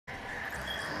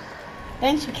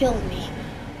Thanks for killing me.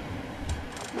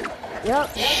 Yep.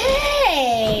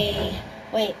 Hey!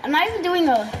 Wait, I'm not even doing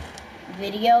a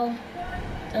video.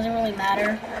 Doesn't really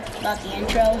matter about the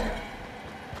intro.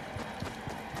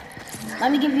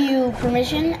 Let me give you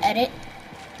permission, edit.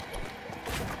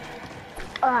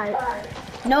 Alright.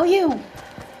 No, you!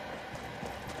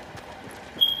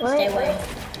 Wait. Stay away.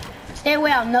 Stay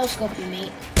away, I'll no-scope you,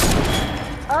 mate.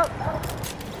 Oh.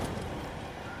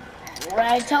 What did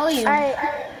I tell you?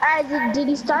 Alright, did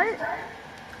he start?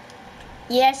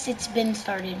 Yes, it's been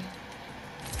started.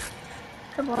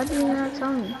 Why did you not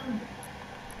tell me?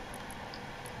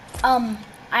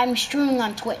 I'm streaming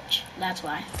on Twitch, that's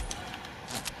why.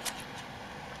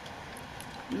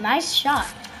 Nice shot.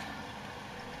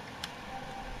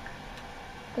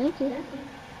 Thank you.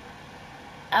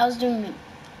 I was doing it.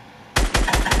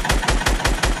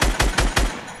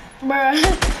 Bruh,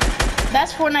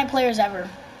 best Fortnite players ever.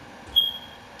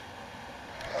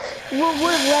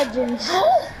 We're legends.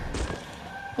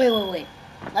 Wait.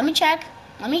 Let me check.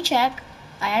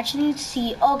 I actually need to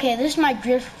see. Okay, this is my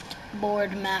drift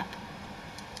board map.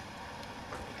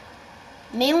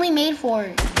 Mainly made for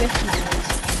drifting boards.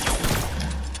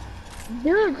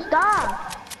 Dude,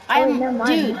 stop.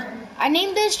 Dude, I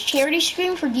named this charity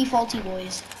stream for defaulty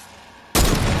boys.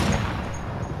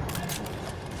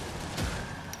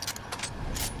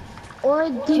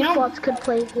 Only defaults could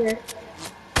play here.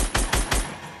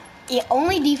 Yeah,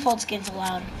 only default skins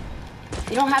allowed. If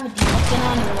you don't have a default skin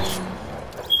on, you're lame.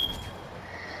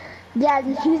 Yeah,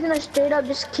 he's gonna straight up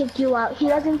just kick you out. He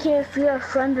doesn't care if you're a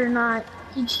friend or not.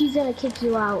 He's gonna kick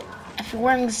you out. If you're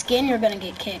wearing the skin, you're gonna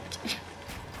get kicked.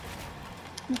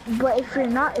 But if you're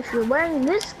not, if you're wearing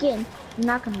this skin, you're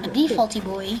not gonna get Defaulty kicked.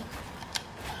 boy.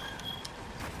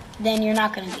 Then you're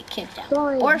not gonna get kicked out.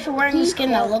 Sorry, Or if you're wearing a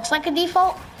skin that looks like a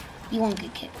default, you won't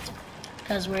get kicked.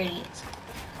 Because we're idiots.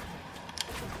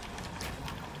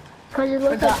 Because it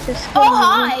looks like the skin. Oh,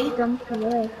 hi!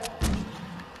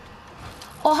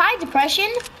 Oh, hi, Depression.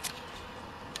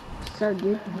 So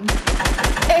good.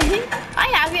 I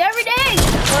have you every day.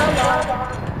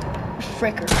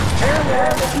 Fricker.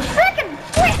 Frickin'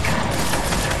 frick!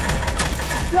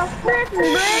 The frickin'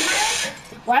 brick!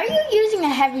 Why are you using a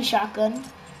heavy shotgun?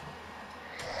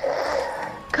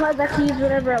 Cause I can use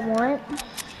whatever I want.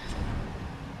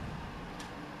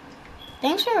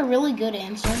 Thanks for a really good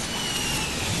answer.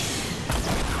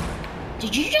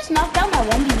 Did you just knock down my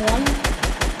 1v1?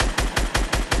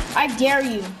 I dare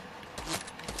you.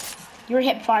 You're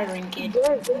hip firing, kid.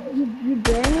 You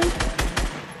dare me?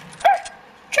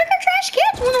 Trick or trash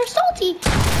kids when they're salty.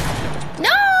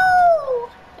 No!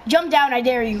 Jump down, I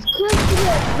dare you. Kids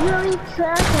get really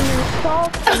trash and they're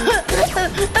salty.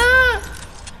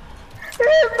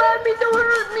 Hey, mommy, don't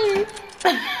hurt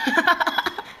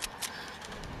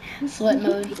me. Sweat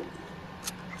mode.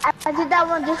 I did that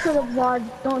one just for the vlog.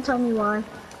 Don't tell me why.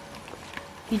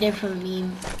 You did for the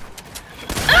meme.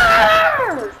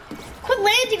 Ah! Quit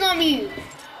landing on me!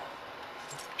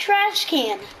 Trash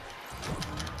can.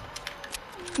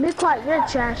 Be quiet, you're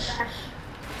trash.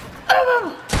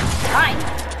 Hi.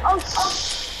 Oh,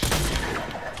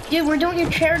 Dude, we're doing your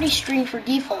charity stream for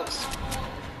defaults.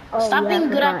 Stop being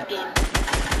good at the game.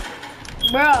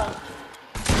 Bro.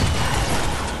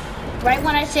 Right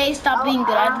when I say stop being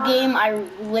good at the game, I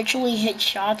literally hit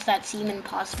shots that seem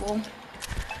impossible.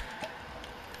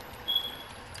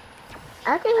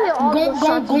 I can hear all the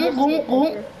shots.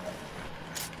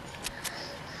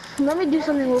 Let me do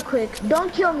something real quick.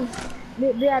 Don't kill me.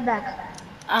 Be right back.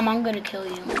 I'm gonna kill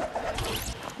you.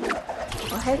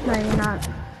 Oh, heck no, you're not.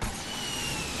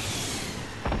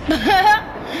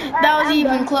 That was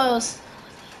even close.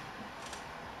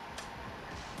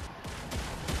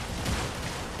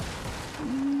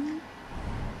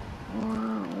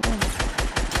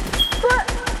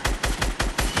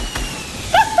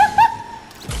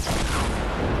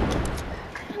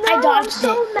 I'm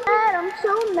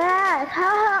so mad.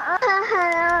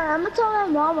 I'm gonna tell my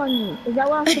mom on you. Is that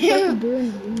what I'm supposed to do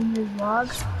in this vlog?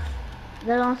 Is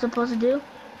that what I'm supposed to do?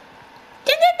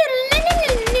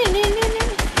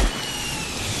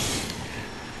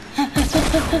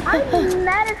 I'm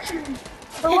mad at you.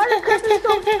 But why the cup is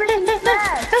so freaking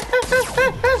fast?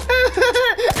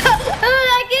 I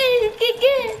get.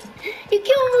 You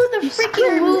killed me with a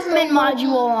freaking movement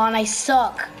module on. I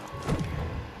suck.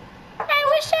 I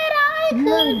wish that I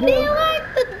could be like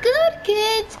the good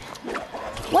kids.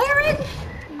 Wearing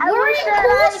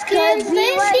cool skins.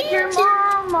 They like your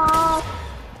mama.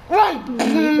 Run!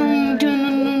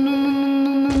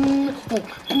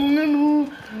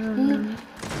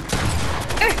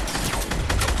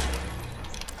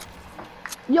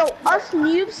 Yo, us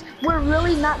noobs, we're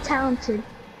really not talented.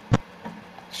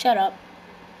 Shut up.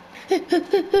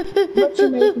 What you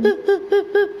make me?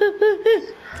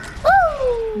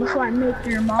 Before I make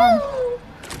your mom.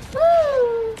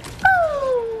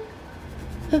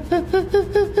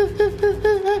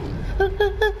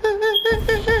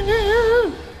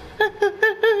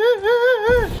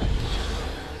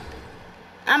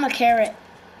 I'm a carrot.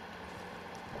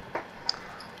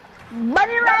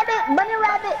 Bunny rabbit, bunny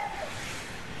rabbit.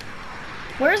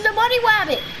 Where's the bunny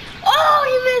rabbit? Oh,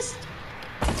 you missed.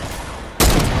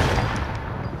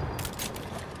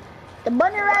 The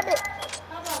bunny rabbit.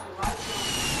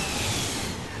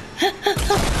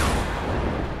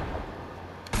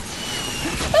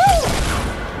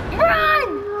 Run!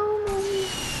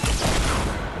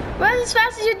 Run as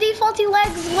fast as your defaulty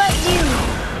legs let you.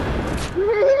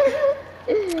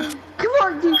 Come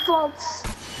on, defaults.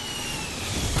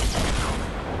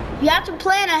 You have to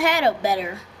plan ahead of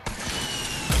better.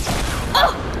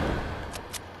 Oh!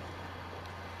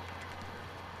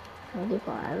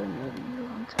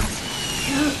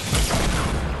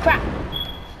 Crap.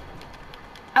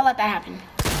 I let that happen.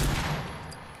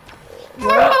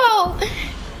 Bro!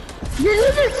 You're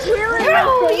just killing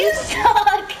Bro, me. you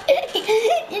suck!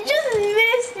 You just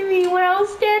missed me when I was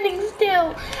standing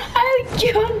still. I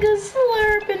chugged a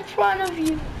slurp in front of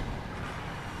you.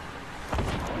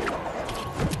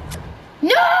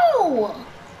 No!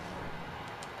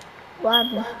 What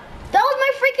happened? That was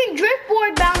my freaking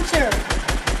driftboard bouncer.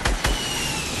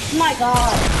 My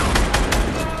God.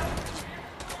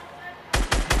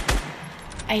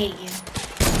 I hate you.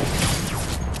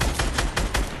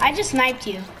 I just sniped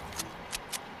you.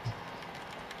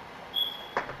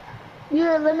 You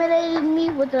eliminated me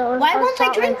with the Why won't I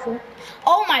assault drink? rifle.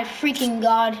 Oh my freaking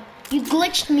God. You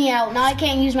glitched me out. Now I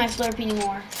can't use my slurp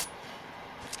anymore.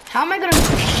 How am I gonna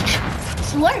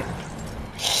slurp?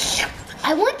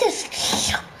 I want this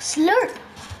slurp.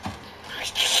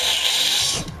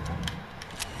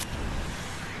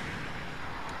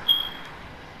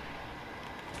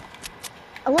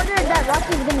 I wonder if that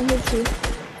rocket's gonna hit you.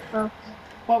 Oh.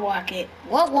 What rocket?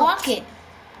 What rocket?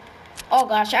 Oh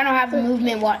gosh, I don't have the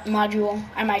movement module.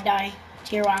 I might die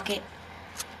to your rocket.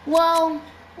 Well,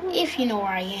 if you know where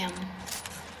I am.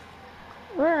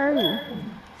 Where are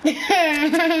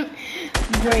you?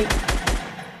 Great.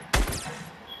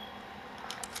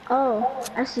 Oh,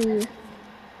 I see you.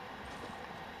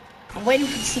 I'm waiting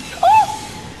for the sea. Oh!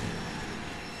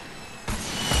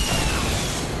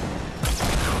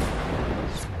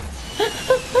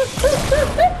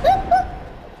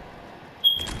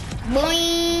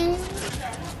 Boing.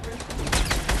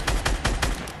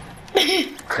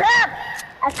 Crap!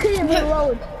 I couldn't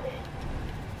reload.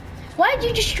 Why did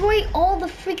you destroy all the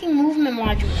freaking movement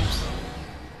modules?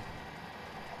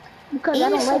 Because Aim I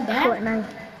don't is so like bad. Fortnite.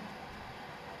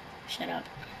 Shut up.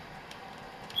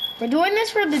 We're doing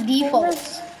this for the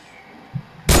defaults.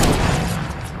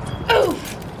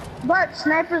 Oof! But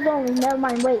snipers only. Never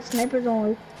mind. Wait, snipers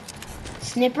only.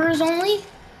 Snippers only?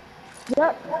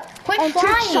 Yep. Quit And trick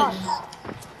flying! shots.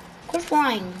 Quit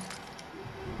flying.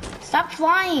 Stop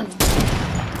flying.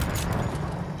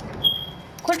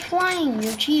 Quit flying,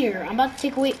 you're a cheater. I'm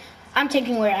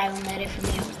taking away Island Edit from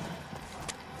you.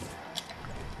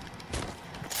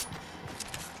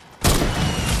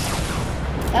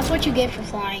 That's what you get for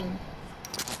flying.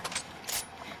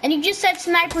 And you just said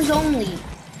snipers only.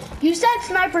 You said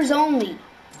snipers only.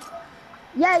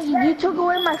 Yeah, you took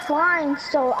away my flying,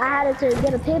 so I had to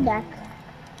get a payback.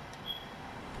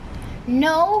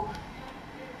 No,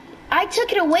 I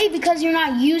took it away because you're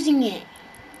not using it.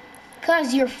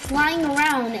 Because you're flying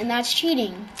around and that's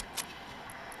cheating.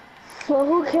 Well,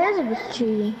 who cares if it's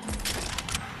cheating?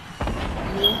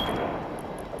 Me.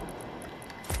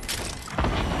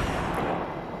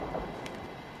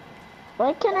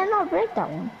 Why can I not break that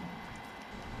one?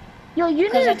 Yo, you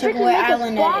need Because I to took freaking away make a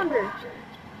Island Edit. spawner.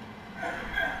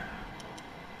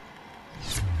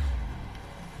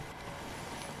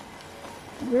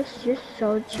 You're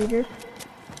so cheater.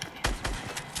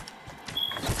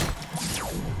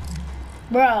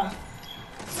 Bro.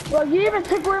 Well, you even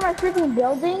took away my freaking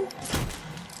building?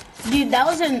 Dude, that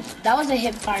was a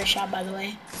hip fire shot, by the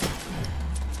way.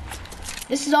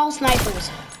 This is all snipers.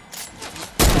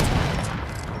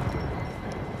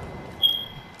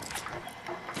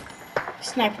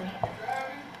 Sniper.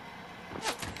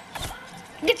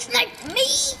 Get sniped me!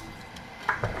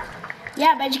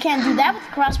 Yeah, I bet you can't do that with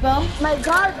a crossbow. My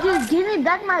God, dude, give me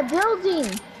back my building.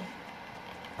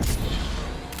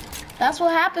 That's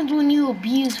what happens when you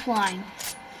abuse flying.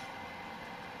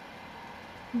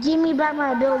 Give me back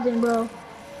my building, bro.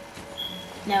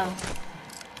 No.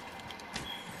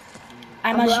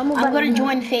 I'm Bro, I'm about gonna to-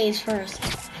 join phase first.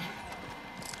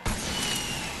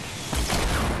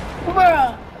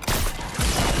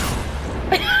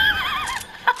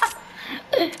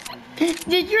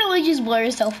 just blow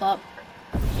yourself up?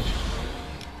 I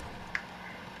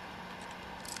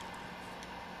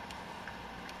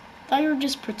thought you were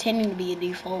just pretending to be a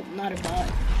default, not a bot.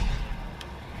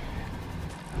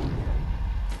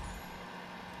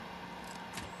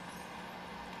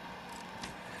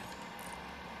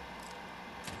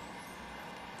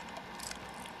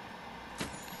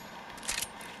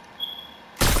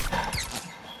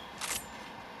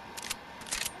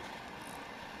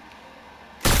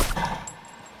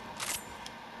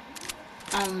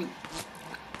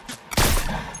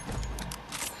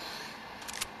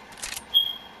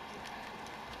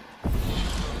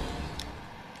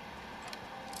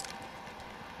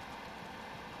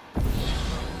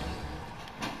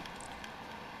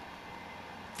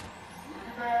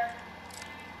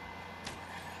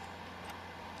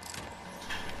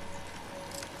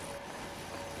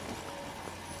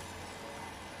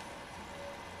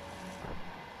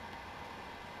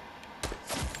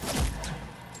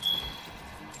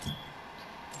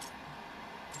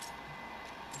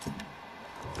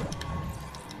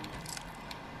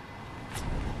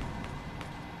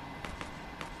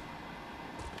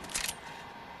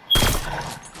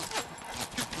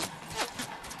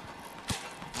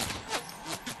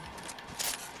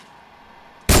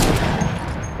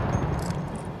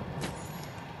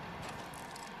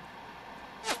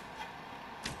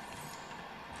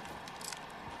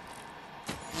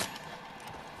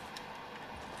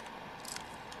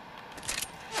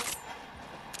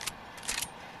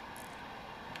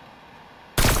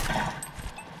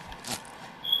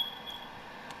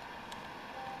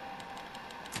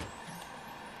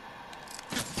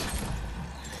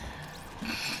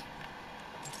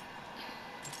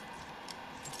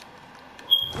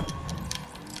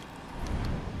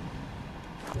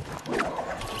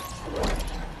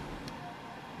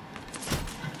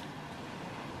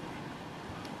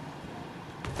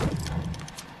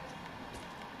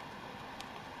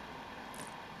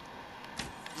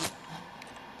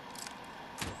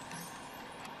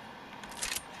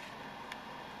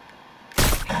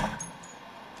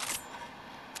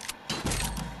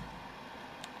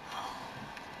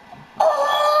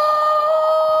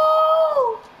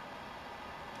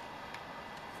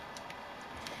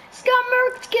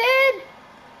 Kid!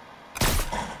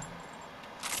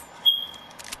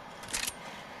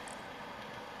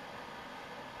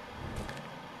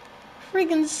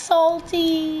 Freaking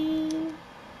salty.